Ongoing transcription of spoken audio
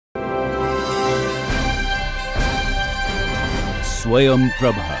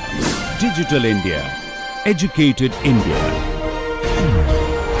SwayamPrabha. Digital India. Educated India.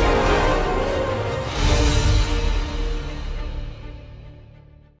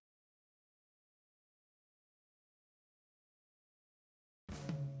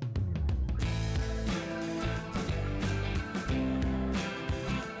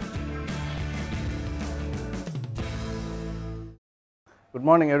 Good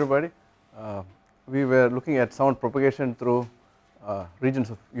morning, everybody. We were looking at sound propagation through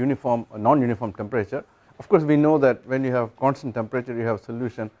regions of uniform or non-uniform temperature. Of course, we know that when you have constant temperature, you have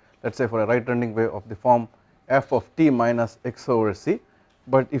solution, let us say for a right turning wave of the form f of t minus x over c.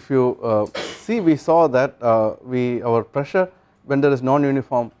 But if you see, we saw that our pressure, when there is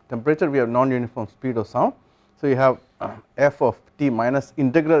non-uniform temperature, we have non-uniform speed of sound. So you have f of t minus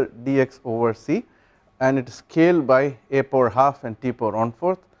integral dx over c, and it is scaled by a power half and t power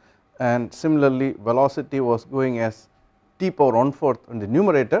 1/4, and similarly velocity was going as t power 1/4 in the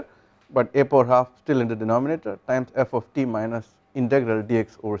numerator, but a power half still in the denominator times f of t minus integral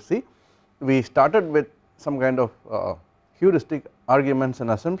dx over c. We started with some kind of heuristic arguments and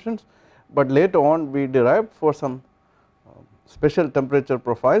assumptions, but later on we derived for some special temperature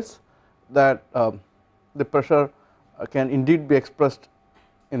profiles that the pressure can indeed be expressed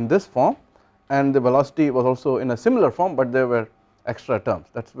in this form, and the velocity was also in a similar form, but there were extra terms.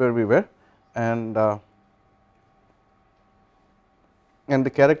 That is where we were, and the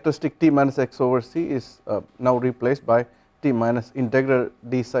characteristic t minus x over c is now replaced by t minus integral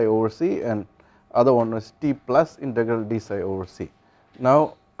d psi over c, and other one was t plus integral d psi over c.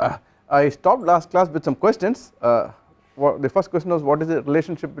 Now I stopped last class with some questions. The first question was, what is the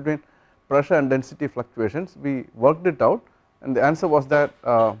relationship between pressure and density fluctuations? We worked it out, and the answer was that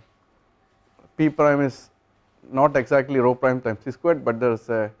P prime is not exactly rho prime times c squared, but there is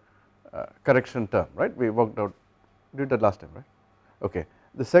a correction term, right? We worked out, did that last time, right? Okay.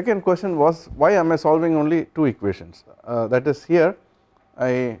 The second question was, why am I solving only two equations? That is, here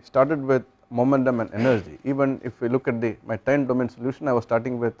I started with momentum and energy. Even if we look at my time domain solution, I was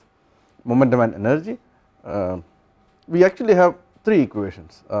starting with momentum and energy. We actually have three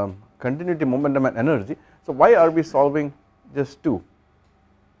equations, continuity, momentum and energy. So why are we solving just two?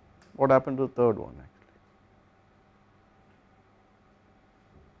 What happened to the third one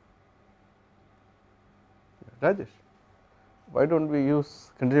actually? Rajesh, why don't we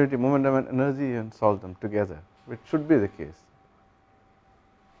use continuity, momentum and energy and solve them together, which should be the case?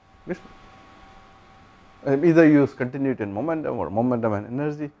 Either use continuity and momentum or momentum and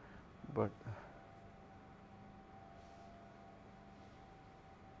energy, but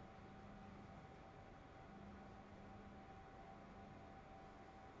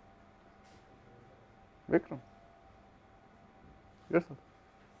Vikram, yes sir.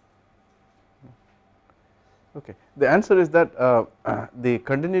 Okay, the answer is that the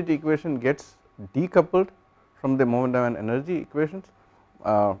continuity equation gets decoupled from the momentum and energy equations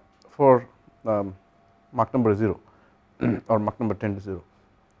for Mach number 0 or Mach number 10 to 0.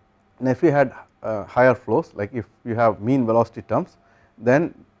 Now if you had higher flows, like if you have mean velocity terms,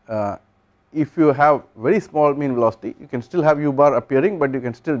 then if you have very small mean velocity, you can still have u bar appearing, but you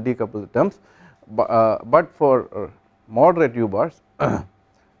can still decouple the terms. But for moderate u bars,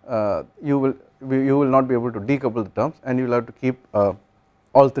 you will not be able to decouple the terms, and you will have to keep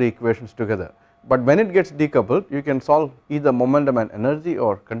all three equations together. But when it gets decoupled, you can solve either momentum and energy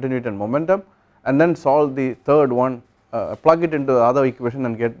or continuity and momentum, and then solve the third one, plug it into the other equation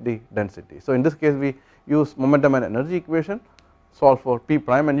and get the density. So in this case we use momentum and energy equation, solve for p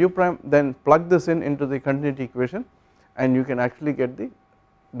prime and u prime, then plug this into the continuity equation, and you can actually get the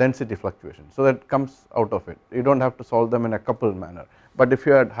density fluctuation. So that comes out of it. You do not have to solve them in a coupled manner, but if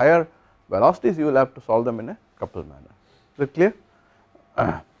you had higher velocities, you will have to solve them in a coupled manner. Is it clear?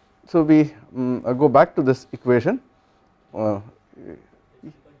 So we go back to this equation. No,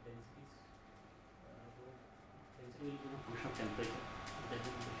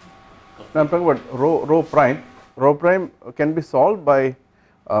 I am talking about rho prime. Rho prime can be solved by,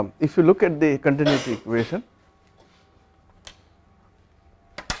 if you look at the continuity equation,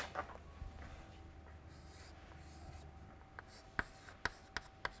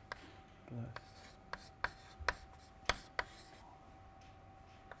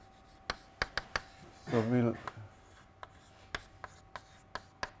 so we will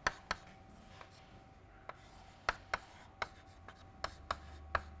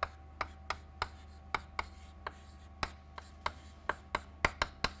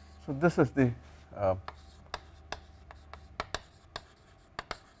so this is the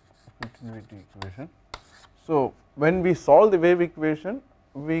continuity equation. So when we solve the wave equation,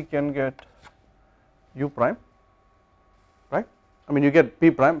 we can get u prime, right? I mean you get p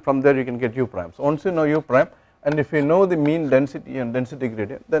prime, from there you can get u prime. So once you know u prime, and if you know the mean density and density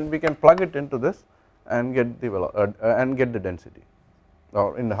gradient, then we can plug it into this and get the density,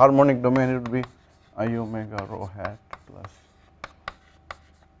 or in the harmonic domain it will be I omega rho hat plus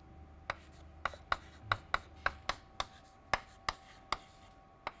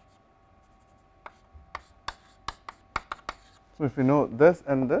so if you know this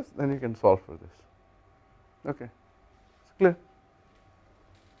and this, then you can solve for this. Okay, it's clear.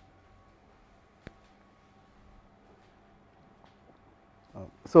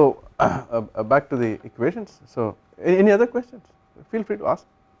 So back to the equations. So any other questions? Feel free to ask.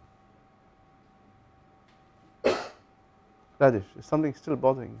 Rajesh, is something still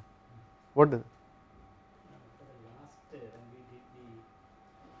bothering you? What is it? For the last when we did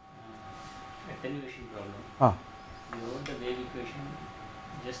the attenuation problem, we wrote the wave equation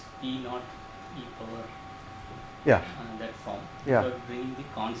just P naught e power that form without bringing the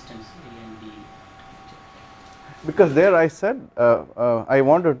constants A and B. Because there I said I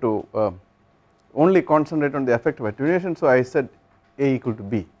wanted to only concentrate on the effect of attenuation, so I said A equal to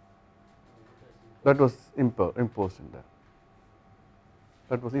B. That was imposed in there.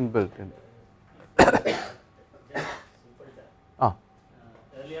 That was inbuilt in there.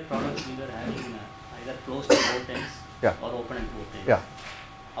 Earlier problems we were having either closed at both ends or open at both ends.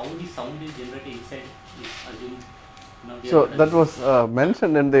 How the sound is generated inside is assumed. So that was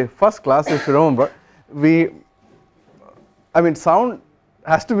mentioned in the first class, if you remember. I mean sound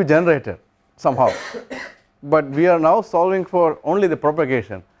has to be generated somehow, but we are now solving for only the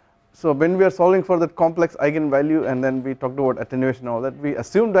propagation. So when we are solving for that complex eigenvalue, and then we talked about attenuation and all that, we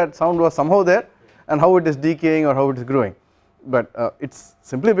assumed that sound was somehow there and how it is decaying or how it is growing, but it's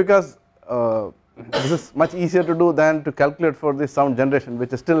simply because this is much easier to do than to calculate for the sound generation,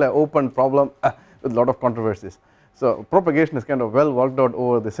 which is still an open problem with a lot of controversies. So propagation is kind of well worked out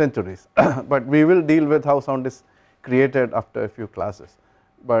over the centuries, but we will deal with how sound is created after a few classes.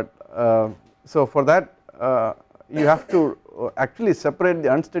 But so for that you have to actually separate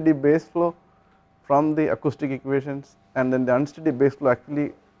the unsteady base flow from the acoustic equations, and then the unsteady base flow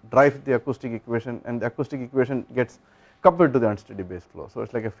actually drives the acoustic equation, and the acoustic equation gets coupled to the unsteady base flow. So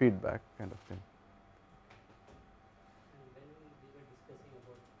it's like a feedback kind of thing. And when we were discussing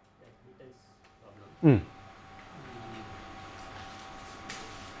about the admittance problem,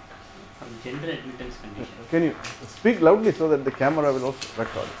 from general admittance condition. Can you speak loudly so that the camera will also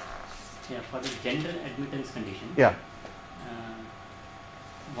record it? Yeah, for the general admittance condition.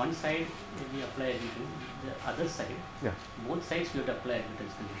 One side we apply admittance, the other side, both sides we have to apply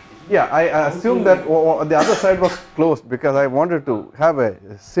admittance condition. I assume that the other side was closed because I wanted to have a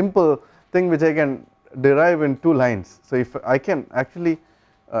simple thing which I can derive in 2 lines. So if I can actually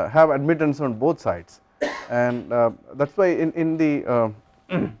have admittance on both sides, and that is why in the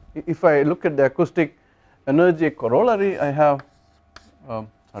if I look at the acoustic energy corollary, I have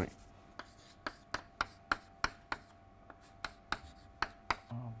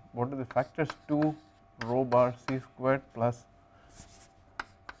what are the factors? 2 rho bar c squared plus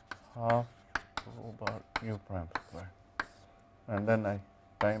half rho bar u prime squared, and then I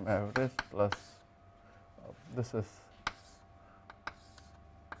time average plus this is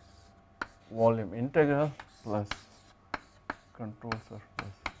volume integral plus control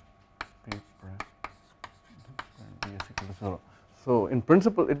surface p prime and ds equal to 0. So in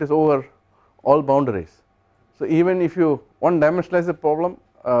principle it is over all boundaries. So even if you one dimensionalize the problem,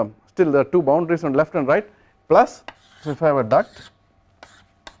 still there are 2 boundaries on left and right, plus so if I have a duct,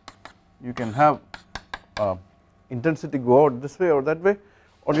 you can have intensity go out this way or that way,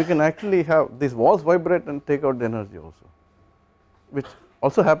 or you can actually have these walls vibrate and take out the energy also, which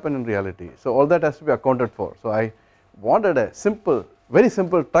also happen in reality. So all that has to be accounted for. So I wanted a simple, very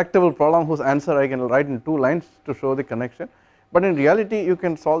simple tractable problem whose answer I can write in 2 lines to show the connection, but in reality you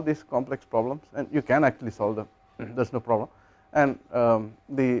can solve these complex problems, and you can actually solve them, there is no problem. And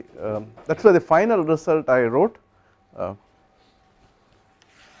that is why the final result I wrote I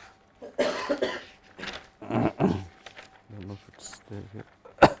don't know if it's there here.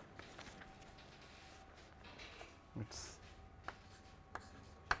 It's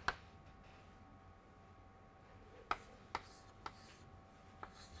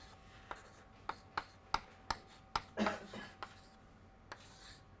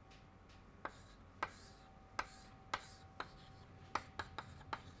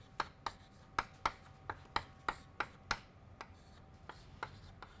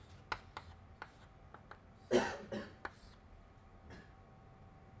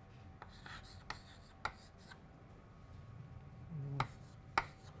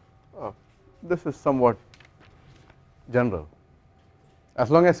this is somewhat general. as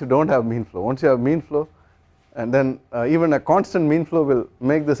long as you do not have mean flow. Once you have mean flow, and then even a constant mean flow will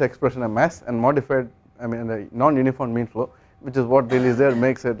make this expression a mess, and modified, I mean a non-uniform mean flow, which is what really is there,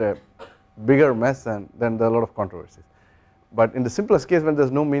 makes it a bigger mess, and then there are a lot of controversies. But in the simplest case, when there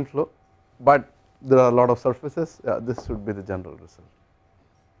is no mean flow, but there are a lot of surfaces, this should be the general result.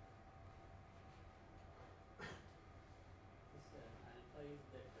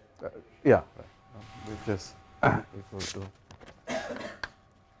 Yeah, right. Which is equal to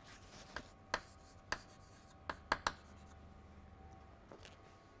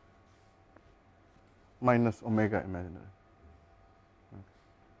minus omega imaginary.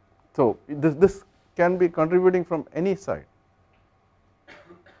 So this can be contributing from any side.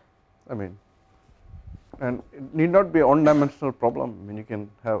 I mean, and it need not be a one-dimensional problem. I mean, you can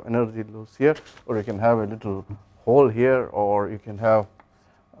have energy loss here, or you can have a little hole here, or you can have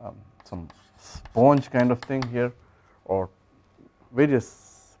some sponge kind of thing here, or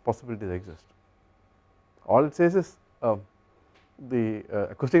various possibilities exist. All it says is the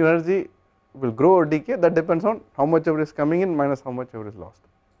acoustic energy will grow or decay. That depends on how much ever is coming in minus how much ever is lost.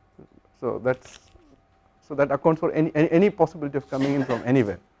 So that accounts for any possibility of coming in from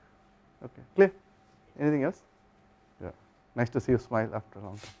anywhere. Okay, clear? Anything else? Yeah, nice to see you smile after a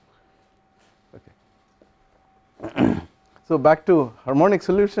long time. Okay. So back to harmonic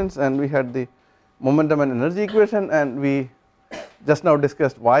solutions, and we had the momentum and energy equation, and we just now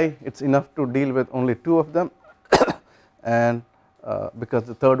discussed why it is enough to deal with only two of them, and because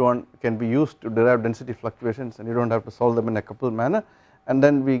the third one can be used to derive density fluctuations, and you do not have to solve them in a coupled manner, and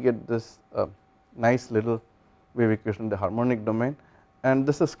then we get this nice little wave equation in the harmonic domain, and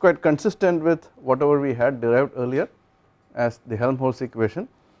this is quite consistent with whatever we had derived earlier as the Helmholtz equation.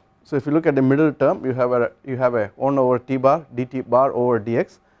 So if you look at the middle term, you have a 1 over T bar dt bar over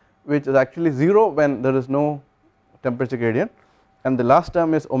dx, which is actually 0 when there is no temperature gradient, and the last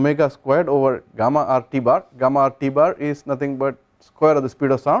term is omega squared over gamma r T bar. Gamma r T bar is nothing but square of the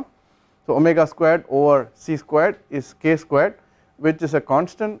speed of sound. So omega squared over c squared is k squared, which is a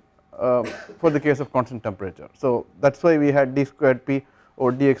constant for the case of constant temperature. So that is why we had d squared p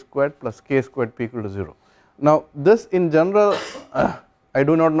over dx squared plus k squared p equal to 0. Now this in general I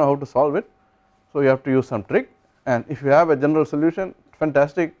do not know how to solve it, so you have to use some trick, and if you have a general solution,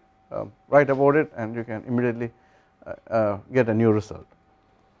 fantastic, write about it and you can immediately get a new result.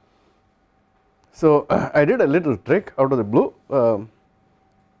 So I did a little trick out of the blue.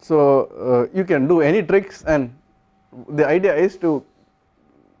 So you can do any tricks, and the idea is to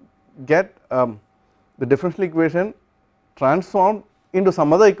get the differential equation transformed into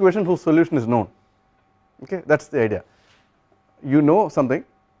some other equation whose solution is known. Okay, that is the idea. You know something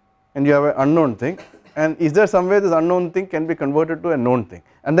and you have an unknown thing, and is there some way this unknown thing can be converted to a known thing,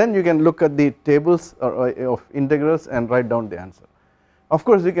 and then you can look at the tables of integrals and write down the answer. Of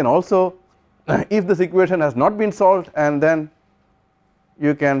course you can also, if this equation has not been solved, and then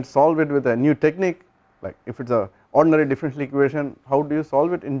you can solve it with a new technique, like if it is a ordinary differential equation, how do you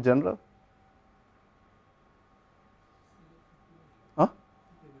solve it in general? Huh?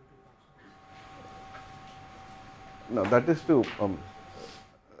 No, that is to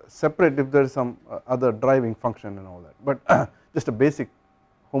separate if there is some other driving function and all that, but just a basic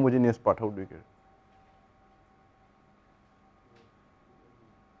homogeneous part, how do you get it?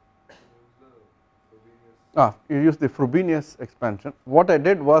 You use the Frobenius expansion. What I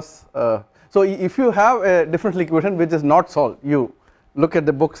did was, so if you have a differential equation which is not solved, you look at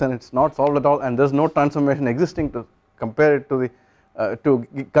the books and it is not solved at all, and there is no transformation existing to compare it to the to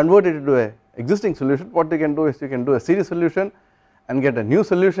convert it into a existing solution, what you can do is you can do a series solution and get a new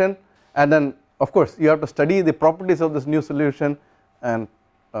solution, and then of course you have to study the properties of this new solution and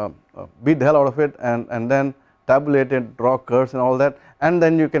beat the hell out of it, and then tabulate it, draw curves and all that, and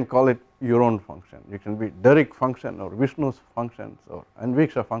then you can call it your own function. You can be Dirichlet function or Vishnu's functions or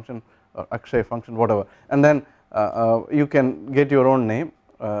Anviksha function or Akshay function, whatever, and then you can get your own name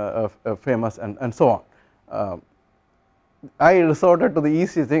famous and so on. I resorted to the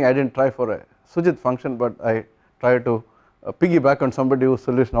easy thing. I did not try for a Sujit function, but I tried to piggyback on somebody whose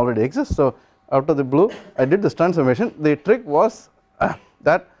solution already exists. So out of the blue I did this transformation. The trick was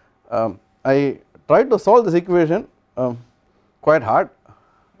that I tried to solve this equation quite hard,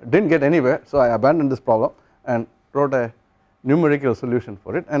 did not get anywhere, so I abandoned this problem and wrote a numerical solution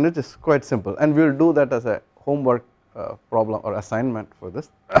for it, and it is quite simple, and we will do that as a homework problem or assignment for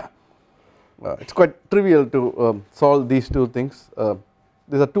this. It is quite trivial to solve these two things.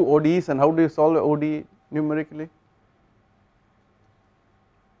 These are two ODEs, and how do you solve an ODE numerically?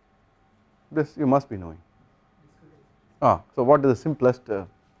 This you must be knowing. So what is the simplest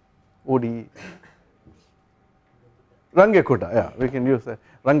ODE? Runge-Kutta, yeah, we can use a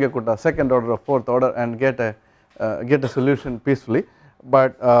Runge-Kutta second order or fourth order and get a solution peacefully,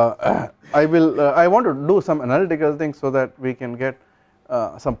 but I want to do some analytical things so that we can get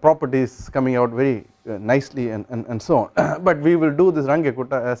some properties coming out very nicely and so on, but we will do this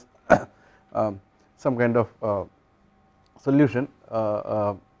Runge-Kutta as some kind of solution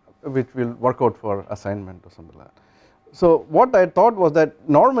which will work out for assignment or something like that. So what I thought was that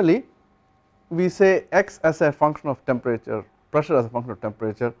normally we say x as a function of temperature, pressure as a function of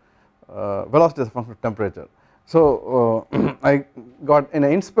temperature, velocity as a function of temperature. So I got in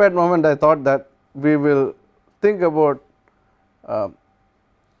an inspired moment, I thought that we will think about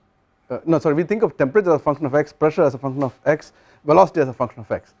we think of temperature as a function of x, pressure as a function of x, velocity as a function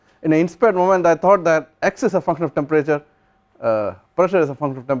of x. In an inspired moment I thought that x is a function of temperature, pressure is a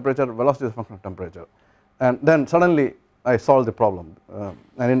function of temperature, velocity is a function of temperature, and then suddenly I solved the problem,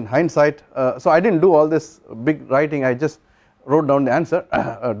 and in hindsight, so I did not do all this big writing, I just wrote down the answer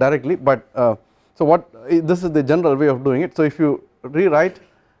directly, but so what this is the general way of doing it. So if you rewrite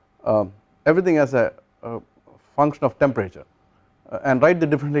everything as a function of temperature and write the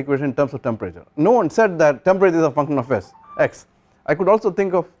differential equation in terms of temperature, no one said that temperature is a function of x. I could also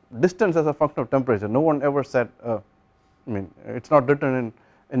think of distance as a function of temperature, no one ever said, I mean it is not written in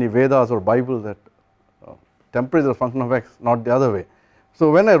any Vedas or Bible that temperature is a function of x, not the other way.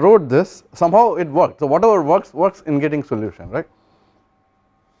 So when I wrote this, somehow it worked, so whatever works in getting solution, right.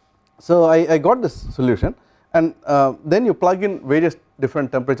 So I got this solution, and then you plug in various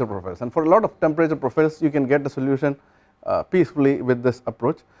different temperature profiles, and for a lot of temperature profiles you can get the solution peacefully with this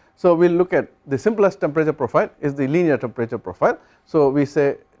approach. So we will look at the simplest temperature profile is the linear temperature profile. So we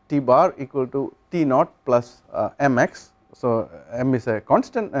say T bar equal to T naught plus mx. So m is a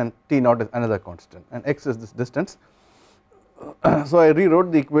constant and T naught is another constant and x is this distance. So I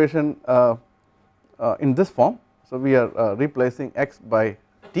rewrote the equation in this form. So we are replacing x by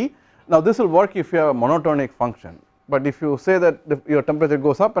T. Now this will work if you have a monotonic function, but if you say that your temperature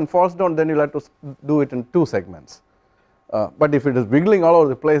goes up and falls down, then you will have to do it in 2 segments. But if it is wiggling all over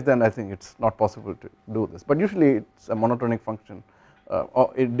the place, then I think it is not possible to do this, but usually it is a monotonic function,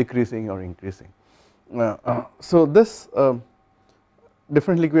 or decreasing or increasing. So this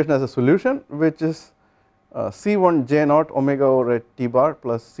differential equation has a solution which is C1 J naught omega over a T bar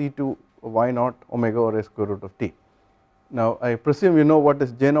plus C2 Y naught omega over a square root of T. Now I presume you know what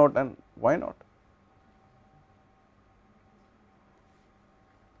is J naught and Y naught.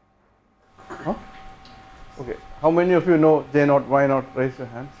 Huh? Okay, how many of you know J naught, Y naught? Raise your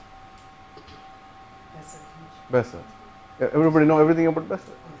hands. Bessel. Yeah, everybody know everything about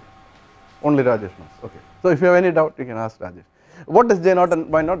Bessel? Only Rajesh knows. Okay. So if you have any doubt, you can ask Rajesh. What is J naught and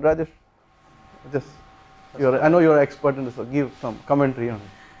Y naught, Rajesh? Just I know you are an expert in this, so give some commentary on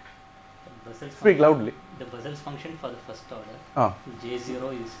it. Speak loudly. The Bessel's function for the first order,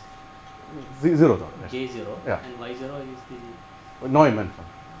 J0 is Z0. J0, yeah. and Y0 is the Neumann function.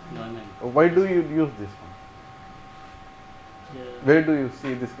 Neumann. Why do you use this one? Where do you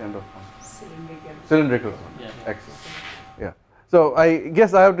see this kind of function? Cylindrical function. Yeah. Excellent. Yeah. So I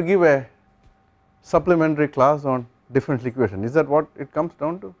guess I have to give a supplementary class on differential equation. Is that what it comes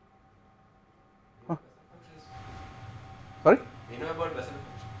down to? Huh? Sorry? You know about Bessel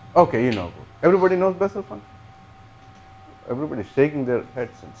function? Okay, you know about. Everybody knows Bessel function? Everybody is shaking their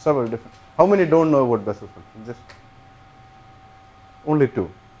heads in several different. How many don't know about Bessel function? Just only 2.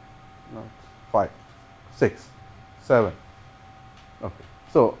 No, 5, 6, 7. Okay.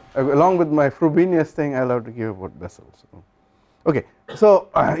 So along with my Frobenius thing, I'll have to give about Bessel. So. Okay. So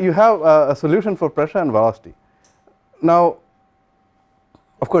you have a solution for pressure and velocity. Now,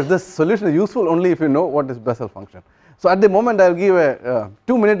 of course, this solution is useful only if you know what is Bessel function. So at the moment, I will give a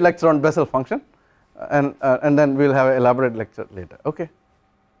 2-minute lecture on Bessel function, and then we will have an elaborate lecture later. Okay,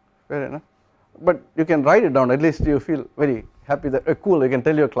 fair enough. But you can write it down. At least you feel very happy that cool. You can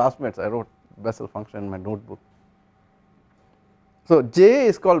tell your classmates I wrote Bessel function in my notebook. So J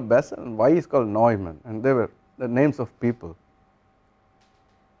is called Bessel and Y is called Neumann, and they were the names of people.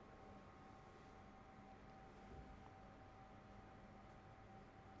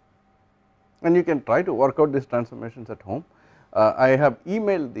 And you can try to work out these transformations at home. I have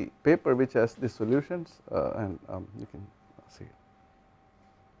emailed the paper which has the solutions, and you can see it.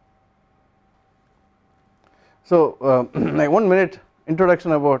 So my 1 minute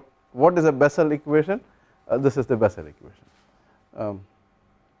introduction about what is a Bessel equation. This is the Bessel equation.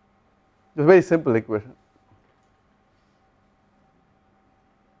 It's a very simple equation.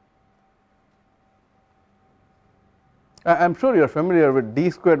 I am sure you are familiar with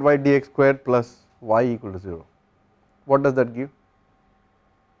d squared y dx squared plus y equal to 0. What does that give?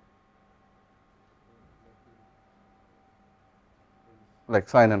 like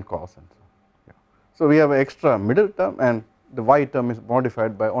sine and cos and so on. Yeah. So we have an extra middle term, and the y term is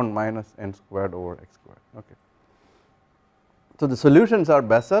modified by 1 minus n squared over x squared. Okay. So the solutions are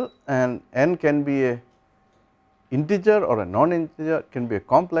Bessel, and n can be a integer or a non-integer, can be a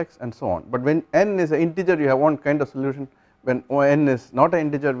complex and so on, but when n is an integer you have one kind of solution, when n is not an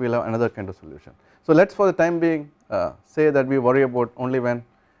integer we will have another kind of solution. So let us for the time being say that we worry about only when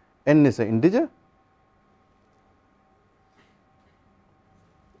n is an integer.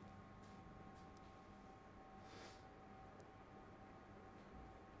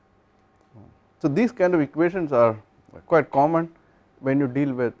 So these kind of equations are quite common when you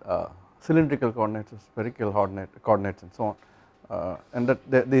deal with cylindrical coordinates or spherical coordinates and so on, and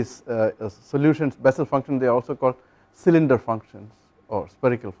that these solutions, Bessel functions, they are also called cylinder functions or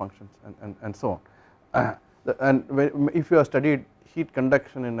spherical functions and so on. And if you have studied heat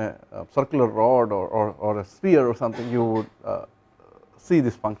conduction in a circular rod or a sphere or something, you would see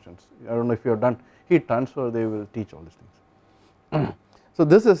these functions. I do not know if you have done heat transfer, they will teach all these things. So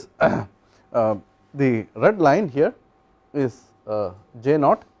this is the red line here is J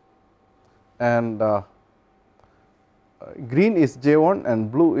naught, and green is J1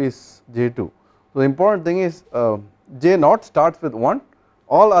 and blue is J2. So the important thing is J naught starts with 1,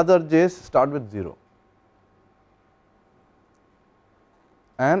 all other J's start with 0,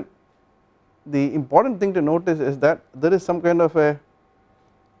 and the important thing to notice is that there is some kind of a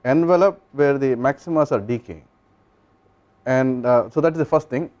envelope where the maximas are decaying, and so that is the first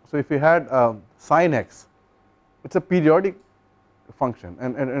thing. So if you had sin x, it is a periodic function,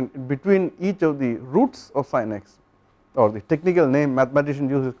 and between each of the roots of sin x, or the technical name mathematician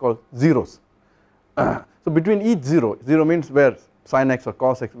uses called zeros. So between each 0 means where sin x or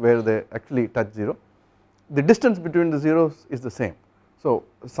cos x, where they actually touch 0, the distance between the zeros is the same. So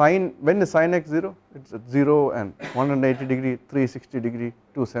when is sin x 0? It is at 0 and 180 degree, 360 degree,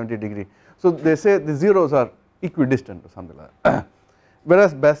 270 degree. So they say the zeros are equidistant or something like that.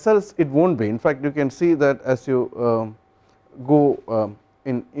 Whereas Bessel's it will not be. In fact, you can see that as you go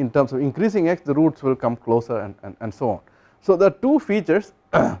in terms of increasing x, the roots will come closer and so on. So there are two features.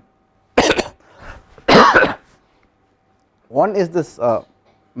 One is this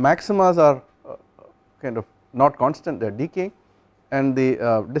maximas are kind of not constant, they are decaying, and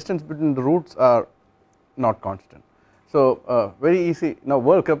the distance between the roots are not constant. So very easy, now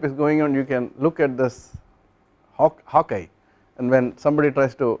World Cup is going on, you can look at this Hawkeye, and when somebody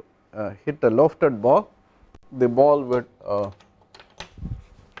tries to hit a lofted ball, the ball would, so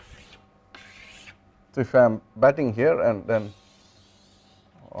if I am batting here and then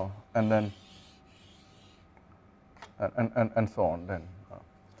so on, then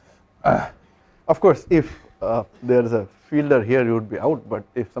of course if there is a fielder here you would be out, but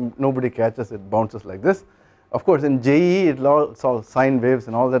if nobody catches it, bounces like this. Of course in JEE it is all sine waves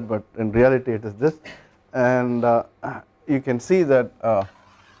and all that, but in reality it is this, and you can see that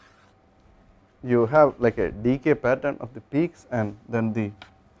you have like a decay pattern of the peaks, and then the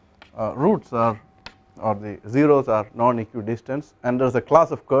roots are, or the zeros are non-equidistant, and there is a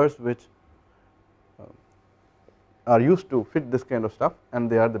class of curves which are used to fit this kind of stuff, and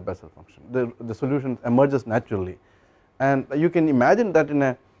they are the Bessel function. The solution emerges naturally, and you can imagine that in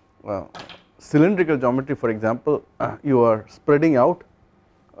a cylindrical geometry, for example, you are spreading out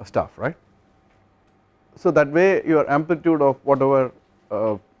stuff, right. So that way your amplitude of whatever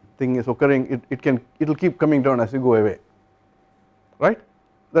thing is occurring, it will keep coming down as you go away, right.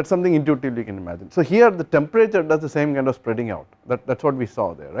 That is something intuitively you can imagine. So here the temperature does the same kind of spreading out, that is what we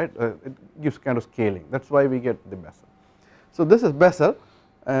saw there, right. It gives kind of scaling, that is why we get the Bessel. So this is Bessel,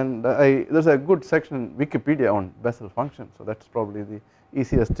 and there is a good section in Wikipedia on Bessel function, so that is probably the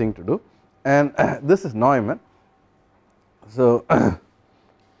easiest thing to do, and this is Neumann. So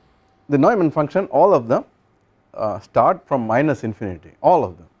the Neumann function, all of them start from minus infinity, all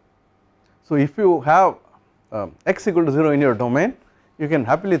of them. So if you have x equal to 0 in your domain, you can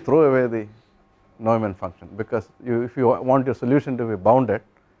happily throw away the Neumann function, because if you want your solution to be bounded,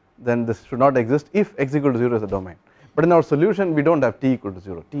 then this should not exist if x equal to 0 is the domain. But in our solution we do not have t equal to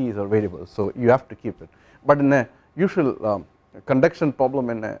 0, t is our variable, so you have to keep it. But in a usual conduction problem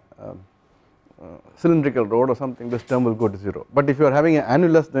in a cylindrical rod or something, this term will go to 0, but if you are having an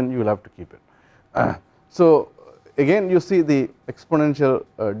annulus, then you will have to keep it. So again you see the exponential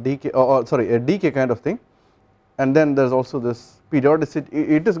decay, or sorry, a decay kind of thing, and then there is also this periodicity,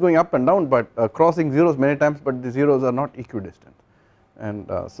 it is going up and down, but crossing zeros many times, but the zeros are not equidistant, and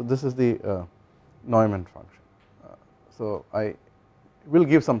so this is the Neumann function. So I will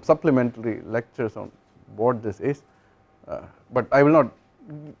give some supplementary lectures on what this is, but I will not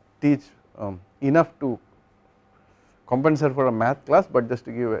teach enough to compensate for a math class, but just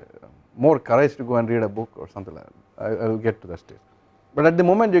to give more courage to go and read a book or something like that. I will get to that stage. But at the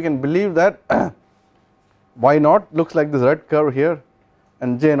moment you can believe that y naught looks like this red curve here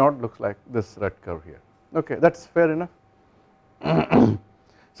and j naught looks like this red curve here. Okay, that is fair enough.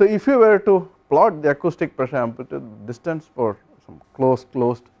 So if you were to plot the acoustic pressure amplitude distance for some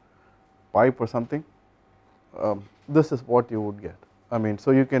closed pipe or something, this is what you would get. I mean,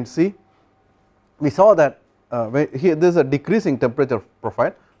 so you can see we saw that here there is a decreasing temperature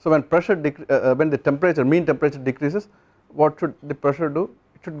profile. So when pressure when the temperature mean temperature decreases, what should the pressure do?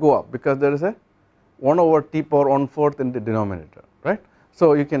 It should go up because there is a 1 over T power 1/4 in the denominator, right.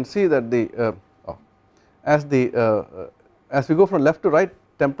 So you can see that the as we go from left to right,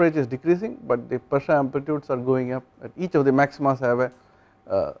 temperature is decreasing, but the pressure amplitudes are going up. At each of the maximas have a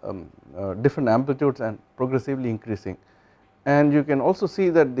different amplitudes and progressively increasing, and you can also see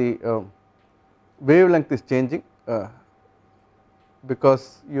that the wavelength is changing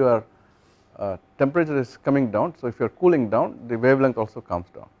because your temperature is coming down. So if you are cooling down, the wavelength also comes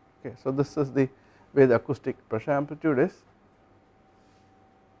down. Okay, so this is the way the acoustic pressure amplitude is.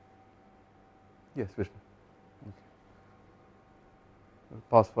 Yes, Vishnu. Okay. We'll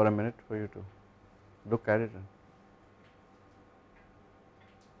pause for a minute for you to look at it.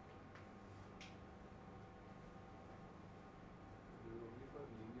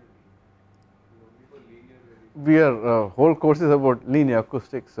 Whole course is about linear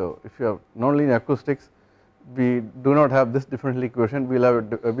acoustics. So if you have nonlinear acoustics, we do not have this differential equation. We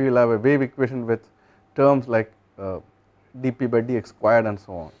will have a wave equation with terms like dp by dx squared and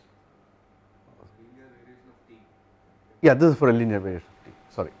so on. Linear variation of T. Yeah, this is for a linear variation of T.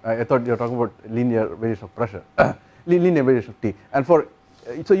 Sorry, I thought you were talking about linear variation of pressure, linear variation of T. And for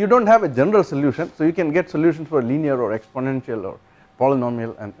so you do not have a general solution. So you can get solutions for linear or exponential or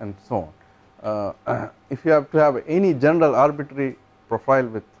polynomial and so on. If you have to have any general arbitrary profile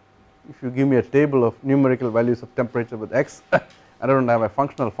with, if you give me a table of numerical values of temperature with x and I do not have a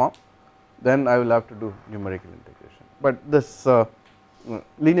functional form, then I will have to do numerical integration. But this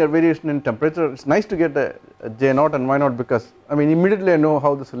linear variation in temperature, it is nice to get a j naught and y naught because I mean immediately I know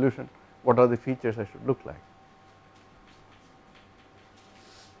how the solution, what are the features I should look like.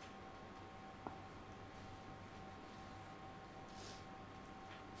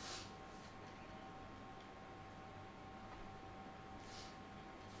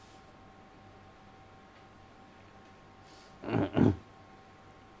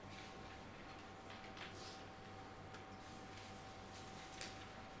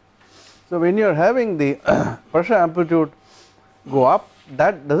 So when you are having the pressure amplitude go up,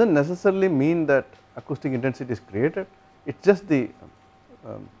 that does not necessarily mean that acoustic intensity is created. It is just the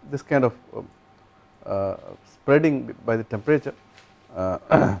this kind of spreading by the temperature.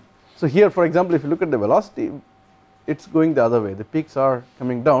 So here for example, if you look at the velocity, it is going the other way. The peaks are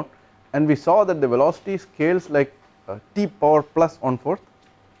coming down, and we saw that the velocity scales like T power plus 1/4,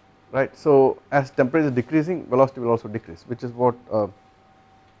 right. So as temperature is decreasing, velocity will also decrease, which is what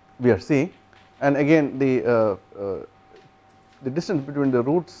we are seeing. And again the distance between the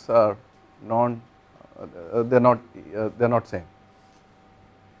roots are they are not same.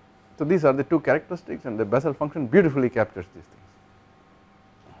 So these are the two characteristics, and the Bessel function beautifully captures these things.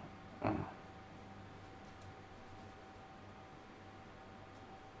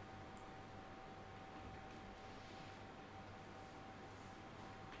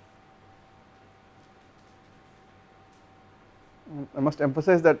 I must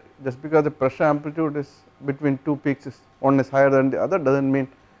emphasize that just because the pressure amplitude is between two peaks, one is higher than the other, does not mean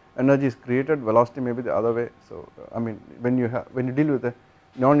energy is created. Velocity may be the other way. So I mean when you deal with a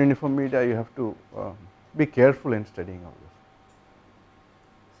non-uniform media, you have to be careful in studying all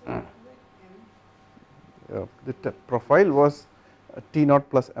this. The profile was T naught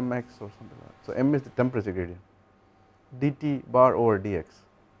plus mx or something like that. So m is the temperature gradient, dt bar over dx.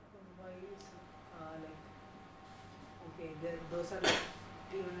 Those are like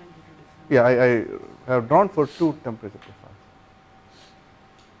T1 and T2 different. Yeah, I have drawn for two temperature profiles.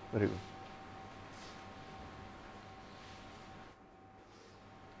 Very good.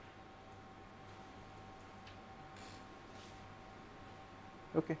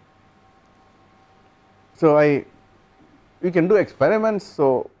 Okay. So we can do experiments.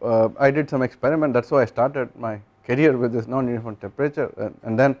 So I did some experiment. That's why I started my career with this non-uniform temperature,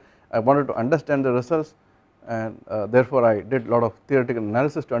 and then I wanted to understand the results. And therefore I did a lot of theoretical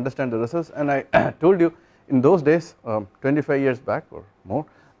analysis to understand the results, and I told you in those days 25 years back or more,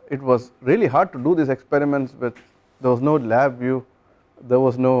 it was really hard to do these experiments with, there was no lab view, there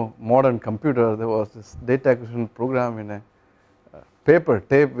was no modern computer, there was this data acquisition program in a paper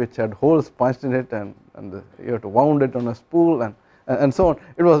tape which had holes punched in it, and you have to wound it on a spool and so on.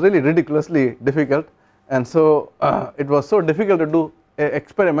 It was really ridiculously difficult, and so it was so difficult to do an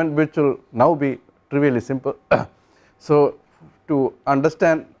experiment which will now be trivially simple. So to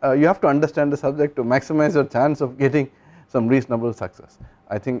understand, you have to understand the subject to maximize your chance of getting some reasonable success.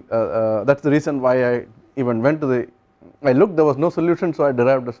 I think that is the reason why I even went to the, I looked, there was no solution, so I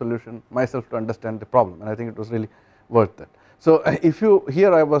derived a solution myself to understand the problem, and I think it was really worth it. So if you,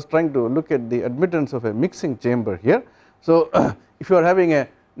 here I was trying to look at the admittance of a mixing chamber here. So if you are having a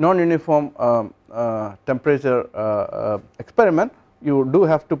non-uniform temperature experiment, you do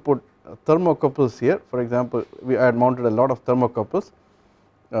have to put thermocouples here. For example, I had mounted a lot of thermocouples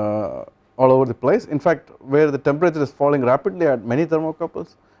all over the place. In fact, where the temperature is falling rapidly, I had many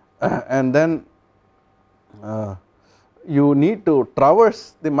thermocouples, and then you need to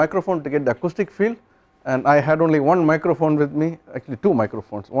traverse the microphone to get the acoustic field, and I had only one microphone with me, actually two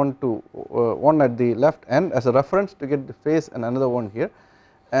microphones, one at the left end as a reference to get the phase, and another one here,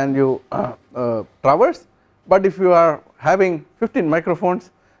 and you traverse. But if you are having 15 microphones,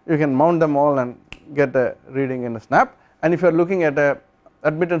 you can mount them all and get a reading in a snap, and if you are looking at a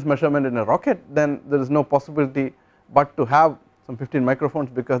admittance measurement in a rocket, then there is no possibility but to have some 15 microphones,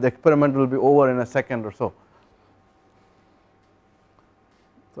 because the experiment will be over in a second or so.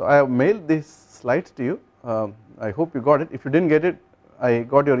 So I have mailed these slides to you. I hope you got it. If you did not get it, I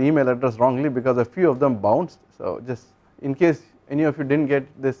got your email address wrongly because a few of them bounced. So just in case any of you did not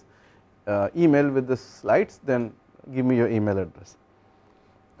get this email with the slides, then give me your email address.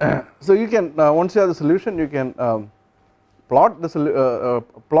 So you can, once you have the solution, you can plot the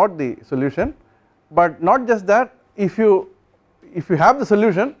solution, but not just that. If you have the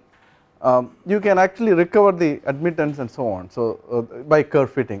solution, you can actually recover the admittance and so on. So by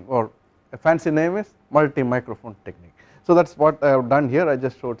curve fitting, or a fancy name is multi-microphone technique. So that is what I have done here. I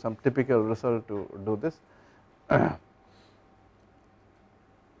just showed some typical result to do this.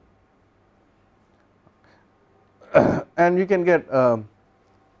 And you can get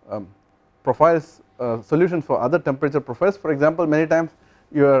profiles, solutions for other temperature profiles. For example, many times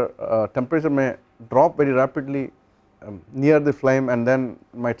your temperature may drop very rapidly near the flame and then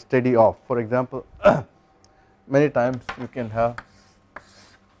might steady off. For example, many times you can have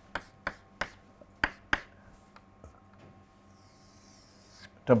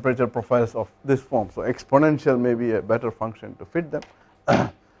temperature profiles of this form. So exponential may be a better function to fit them.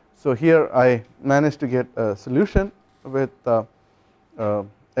 So here I managed to get a solution with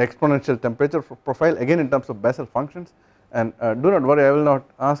exponential temperature profile, again in terms of Bessel functions, and do not worry, I will not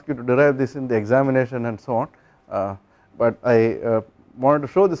ask you to derive this in the examination and so on, but I wanted to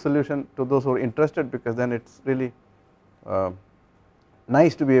show the solution to those who are interested, because then it is really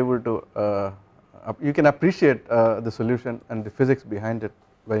nice to be able to, you can appreciate the solution and the physics behind it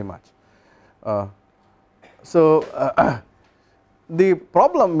very much. So the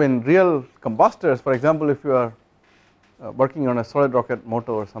problem in real combustors, for example, if you are working on a solid rocket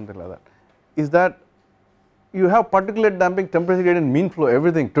motor or something like that, is that you have particulate damping, temperature gradient, mean flow,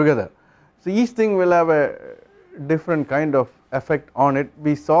 everything together. So each thing will have a different kind of effect on it.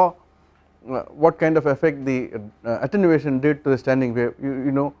 We saw what kind of effect the attenuation did to the standing wave.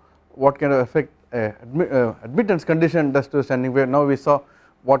 You know what kind of effect admittance condition does to a standing wave. Now we saw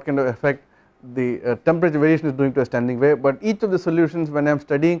what kind of effect the temperature variation is doing to a standing wave, but each of the solutions, when I am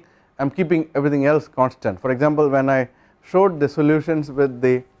studying, I am keeping everything else constant. For example, when I showed the solutions with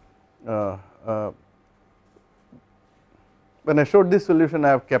the when I showed this solution, I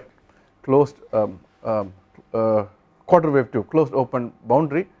have kept closed quarter wave tube, closed open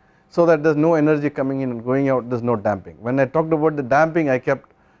boundary, so that there is no energy coming in and going out, there is no damping. When I talked about the damping, I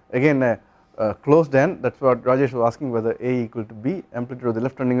kept again a closed end. That is what Rajesh was asking, whether A equal to B, amplitude of the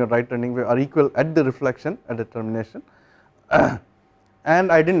left turning or right turning wave are equal at the reflection, at the termination,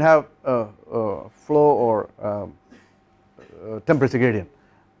 and I did not have flow or temperature gradient.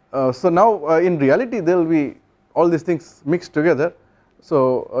 So now in reality there will be all these things mixed together,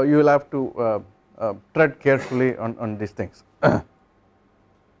 so you will have to tread carefully on these things.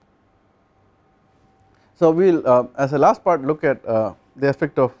 So we will as a last part look at the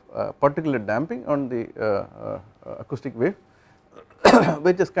effect of particulate damping on the acoustic wave,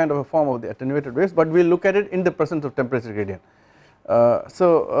 which is kind of a form of the attenuated waves, but we will look at it in the presence of temperature gradient.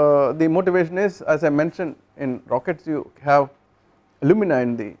 So the motivation is, as I mentioned, in rockets you have alumina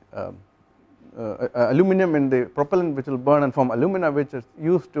in the aluminum in the propellant, which will burn and form alumina, which is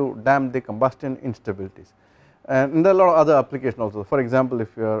used to damp the combustion instabilities, and there are a lot of other applications also. For example,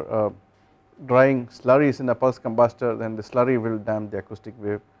 if you are drying slurries in a pulse combustor, then the slurry will damp the acoustic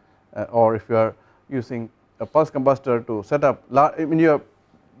wave, or if you are using a pulse combustor to set up, I mean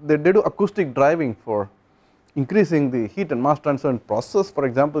they do acoustic driving for increasing the heat and mass transfer in process. For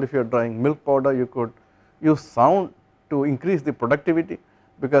example, if you are drying milk powder, you could use sound to increase the productivity,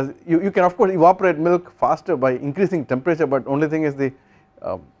 because you can of course evaporate milk faster by increasing temperature, but only thing is the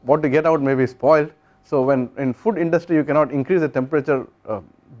what you get out may be spoiled. So when in food industry you cannot increase the temperature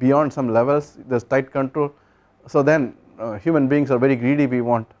beyond some levels, there is tight control. So then human beings are very greedy, we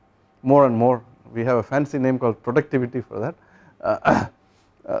want more and more, we have a fancy name called productivity for that.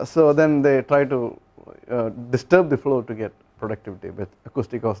 So then they try to disturb the flow to get productivity with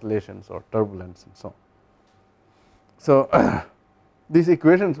acoustic oscillations or turbulence and so on. So these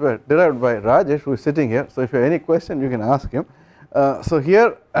equations were derived by Rajesh, who is sitting here. So if you have any question you can ask him. So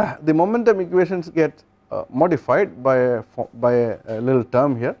here the momentum equations get modified by a little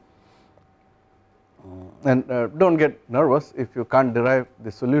term here, and do not get nervous if you can't derive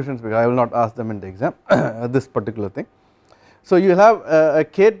the solutions, because I will not ask them in the exam this particular thing. So you will have a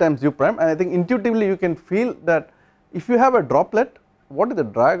k times u prime, and I think intuitively you can feel that if you have a droplet, what is the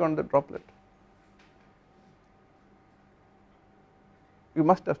drag on the droplet? You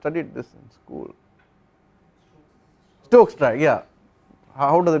must have studied this in school. Stokes drag, yeah.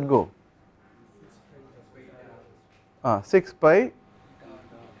 How does it go? 6 pi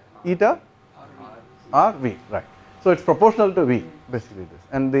eta r v, right. So it is proportional to v basically this,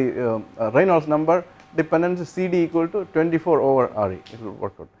 and the Reynolds number dependence is CD equal to 24 over Re, it will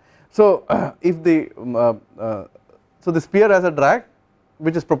work out. So if the so the sphere has a drag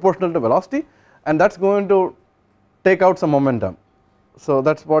which is proportional to velocity, and that is going to take out some momentum. So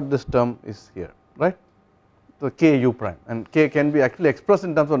that is what this term is here, right. So k u prime, and k can be actually expressed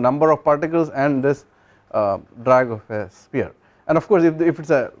in terms of number of particles and this drag of a sphere. And of course if it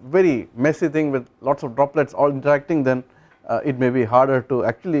is a very messy thing with lots of droplets all interacting, then it may be harder to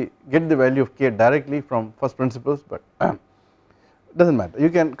actually get the value of k directly from first principles, but does not matter. You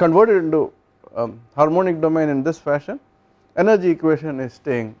can convert it into harmonic domain in this fashion. Energy equation is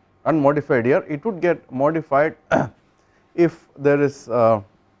staying unmodified here. It would get modified if there is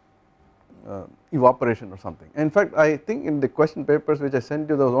evaporation or something. In fact, I think in the question papers which I sent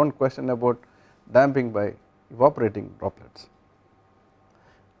you, there was one question about damping by evaporating droplets.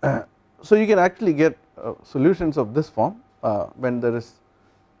 So you can actually get solutions of this form when there is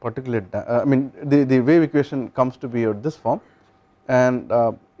particulate, I mean the wave equation comes to be of this form, and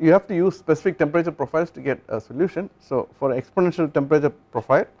you have to use specific temperature profiles to get a solution. So for exponential temperature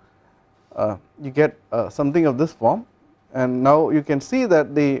profile you get something of this form, and now you can see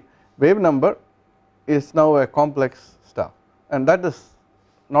that the wave number is now a complex stuff, and that is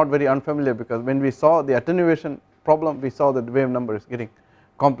not very unfamiliar, because when we saw the attenuation problem we saw that the wave number is getting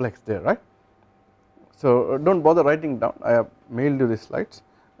complex there, right. So do not bother writing down, I have mailed you the slides,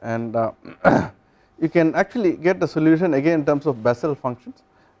 and you can actually get the solution again in terms of Bessel functions.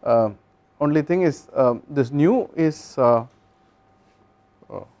 Only thing is this nu is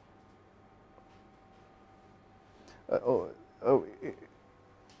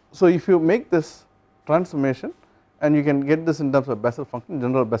so if you make this transformation and you can get this in terms of Bessel function,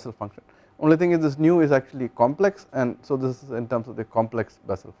 general Bessel function, only thing is this nu is actually complex, and so this is in terms of the complex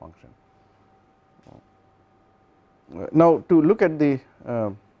Bessel function. Now to look at the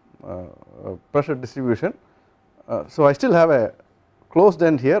pressure distribution, so I still have a closed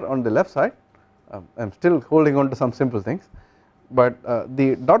end here on the left side, I am still holding on to some simple things, but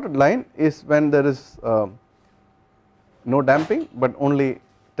the dotted line is when there is no damping but only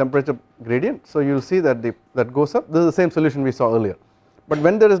temperature gradient. So you will see that that goes up, this is the same solution we saw earlier, but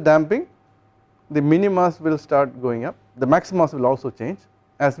when there is damping the minimas will start going up, the maximas will also change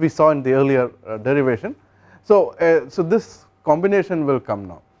as we saw in the earlier derivation. So so this combination will come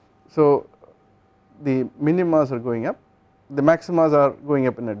now. So the minimas are going up, the maximas are going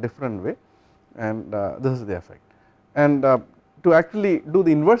up in a different way, and this is the effect. And to actually do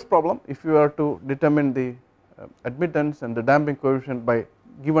the inverse problem, if you are to determine the admittance and the damping coefficient by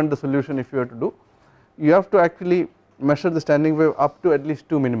given the solution, if you are to do, you have to actually measure the standing wave up to at least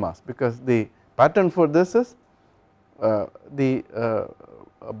 2 minimas, because the pattern for this is the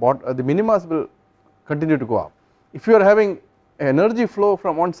minimas will continue to go up. If you are having energy flow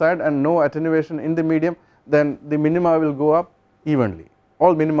from one side and no attenuation in the medium, then the minima will go up evenly,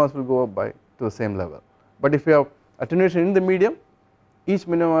 all minimas will go up by to the same level. But if you have attenuation in the medium, each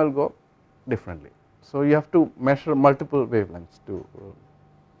minima will go up differently. So you have to measure multiple wavelengths to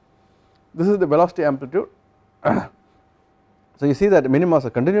this is the velocity amplitude. So you see that the minimas are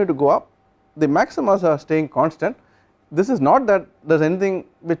continue to go up, the maximas are staying constant. This is not that there is anything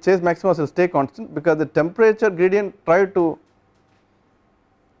which says maximas will stay constant, because the temperature gradient tried to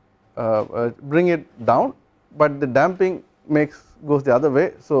bring it down, but the damping goes the other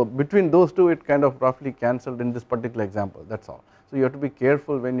way. So between those two it kind of roughly cancelled in this particular example, that is all. So you have to be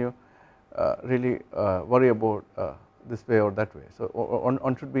careful when you really worry about this way or that way. So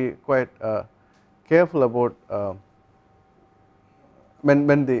one should be quite careful about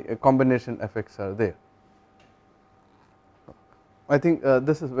when the combination effects are there. I think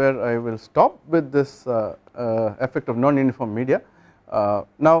this is where I will stop with this effect of non-uniform media.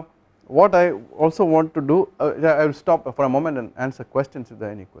 Now what I also want to do, I will stop for a moment and answer questions if there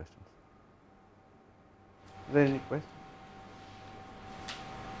are any questions. Is there any questions?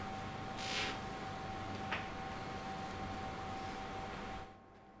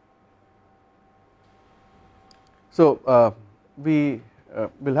 So we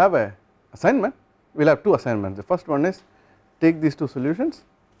will have a assignment, we will have two assignments. The first one is take these two solutions,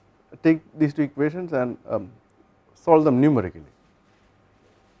 take these two equations and solve them numerically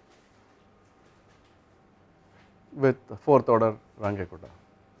with fourth order Runge-Kutta,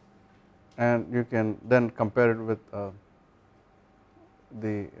 and you can then compare it with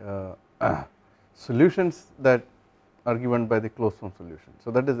the solutions that are given by the closed form solution.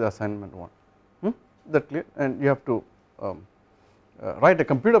 So that is the assignment 1. Is that clear? And you have to write a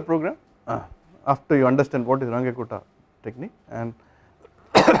computer program after you understand what is Runge-Kutta technique, and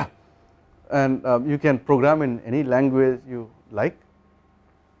and you can program in any language you like.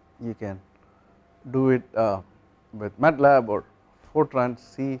 You can do it with MATLAB or Fortran.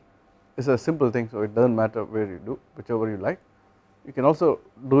 C is a simple thing, so it does not matter where you do, whichever you like. You can also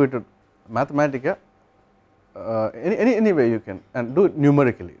do it with Mathematica, any way you can, and do it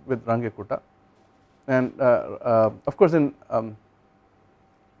numerically with Runge-Kutta. And of course in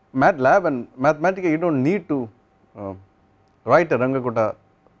MATLAB and Mathematica you do not need to write a Runge-Kutta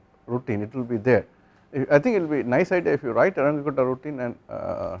routine, it will be there. I think it will be a nice idea if you write a Runge-Kutta routine and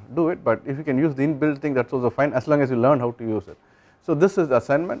do it, but if you can use the inbuilt thing, that is also fine as long as you learn how to use it. So this is the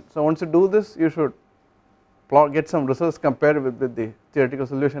assignment. So once you do this, you should get some results, compare it with the theoretical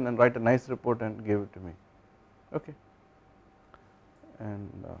solution and write a nice report and give it to me. Okay.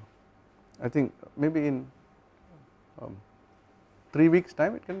 And I think maybe in 3 weeks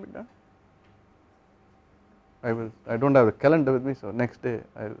time it can be done. I do not have the calendar with me, so next day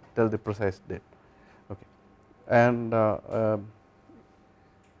I will tell the precise date. Okay. And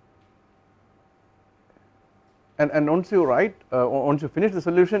once you write, once you finish the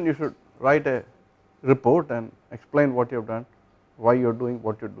solution, you should write a report and explain what you have done, why you are doing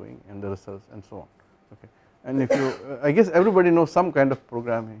what you are doing, and the results and so on. Okay. And if you, I guess everybody knows some kind of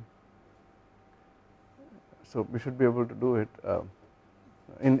programming, so we should be able to do it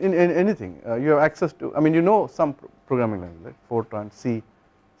in anything. You have access to, I mean you know some programming language, right? Fortran, C,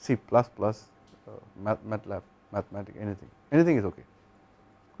 C++, MATLAB, Mathematica, anything is okay.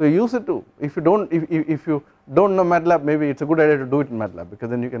 So use it too. If you don't know MATLAB, maybe it is a good idea to do it in MATLAB, because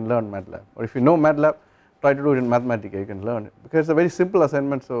then you can learn MATLAB, or if you know MATLAB, try to do it in Mathematica, you can learn it, because it is a very simple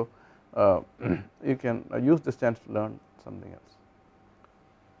assignment. So you can use this chance to learn something else.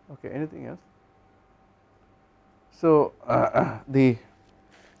 Okay, anything else? So the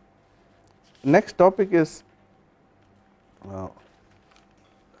next topic is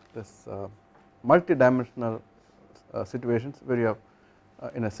this multi-dimensional situations where you have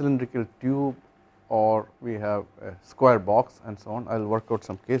in a cylindrical tube, or we have a square box and so on. I will work out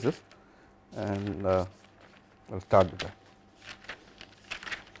some cases and I will start with that.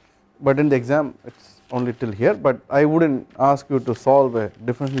 But in the exam it is only till here, but I would not ask you to solve a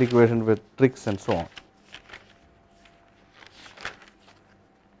differential equation with tricks and so on.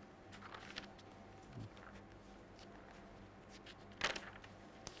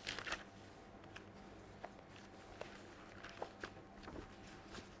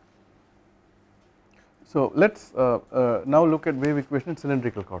 So let us now look at wave equation in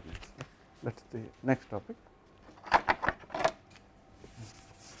cylindrical coordinates. That is the next topic.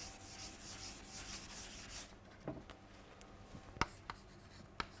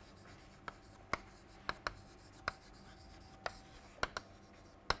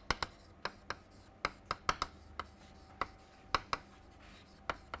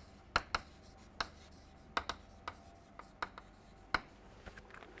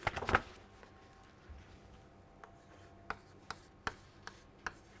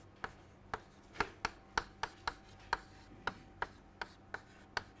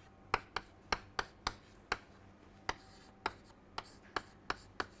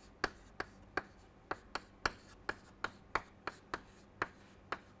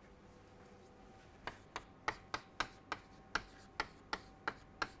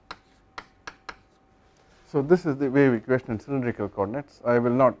 So this is the wave equation in cylindrical coordinates. I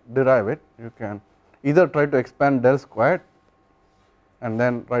will not derive it, you can either try to expand del squared and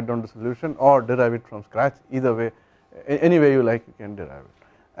then write down the solution, or derive it from scratch. Either way, any way you like, you can derive it.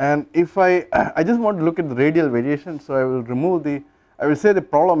 And if I just want to look at the radial variation, so I will remove the, I will say the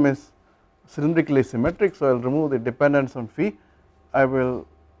problem is cylindrically symmetric, so I will remove the dependence on phi. I will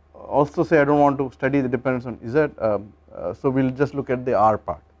also say I do not want to study the dependence on z, so we will just look at the r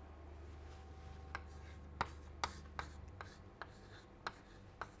part.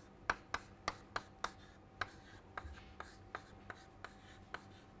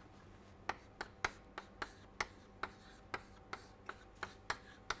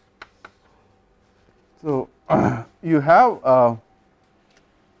 So you have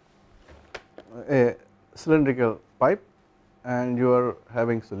a cylindrical pipe and you are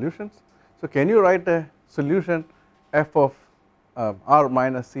having solutions. So can you write a solution f of r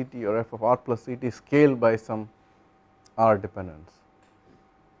minus Ct or f of r plus Ct scaled by some r dependence?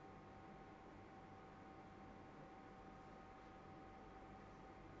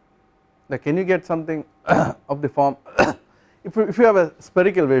 Like, can you get something of the form if you have a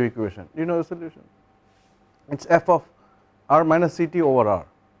spherical wave equation, do you know the solution? It is f of r minus Ct over r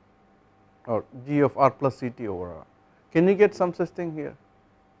or g of r plus Ct over r. Can you get some such thing here?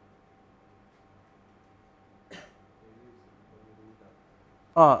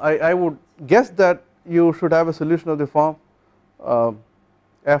 I would guess that you should have a solution of the form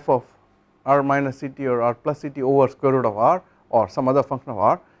f of r minus Ct or r plus Ct over square root of r or some other function of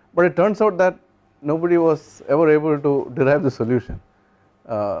r, but it turns out that nobody was ever able to derive the solution.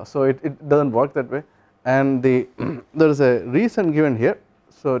 So it does not work that way, and there is a reason given here.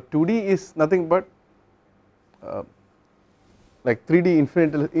 So 2D is nothing but like 3D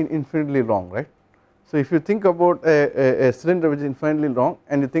infinitely long, right. So if you think about a cylinder which is infinitely long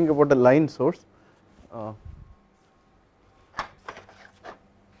and you think about a line source,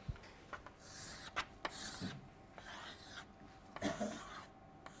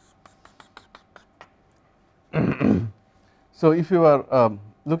 so if you are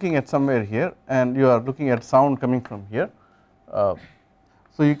looking at somewhere here and you are looking at sound coming from here,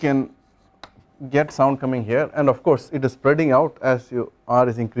 so you can get sound coming here, and of course it is spreading out as your r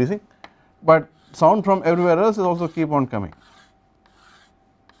is increasing, but sound from everywhere else is also keep on coming,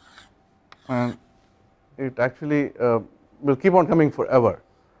 and it actually will keep on coming forever.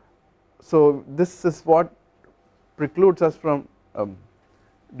 So this is what precludes us from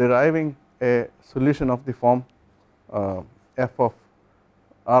deriving a solution of the form f of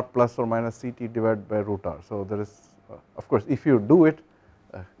r plus or minus Ct divided by root r. So there is of course if you do it,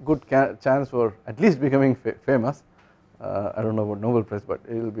 good chance for at least becoming famous. I do not know about Nobel Prize, but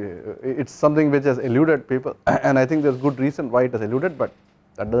it will be, it is something which has eluded people and I think there is good reason why it has eluded, but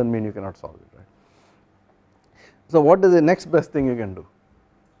that does not mean you cannot solve it, right. So what is the next best thing you can do?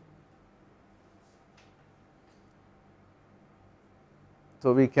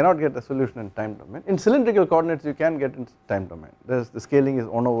 So we cannot get a solution in time domain. In cylindrical coordinates you can get in time domain, there is the scaling is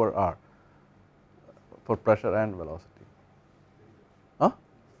 1 over r for pressure and velocity.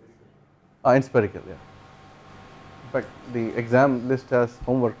 In spherical, yeah. In fact, the exam list has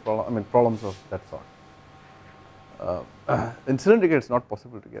homework problems of that sort. In cylindrical it is not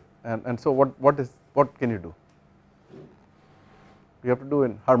possible to get, and so what can you do? You have to do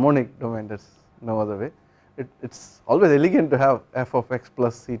in harmonic domain, there is no other way. It is always elegant to have f of x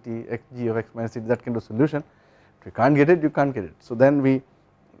plus Ct, g of x minus Ct, that kind of solution. If you can't get it, you can't get it. So then we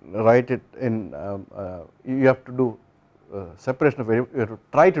write it in, you have to do separation of variables, you have to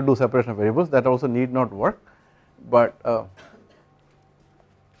try to do separation of variables, that also need not work, but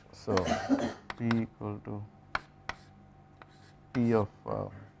so p equal to p of r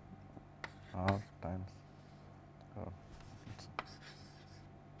times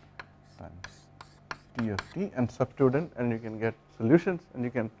t of t and substitute in, and you can get solutions, and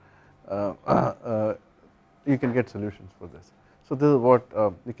you can get solutions for this. So this is what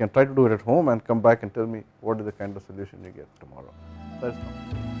you can try to do it at home and come back and tell me what is the kind of solution you get tomorrow. That is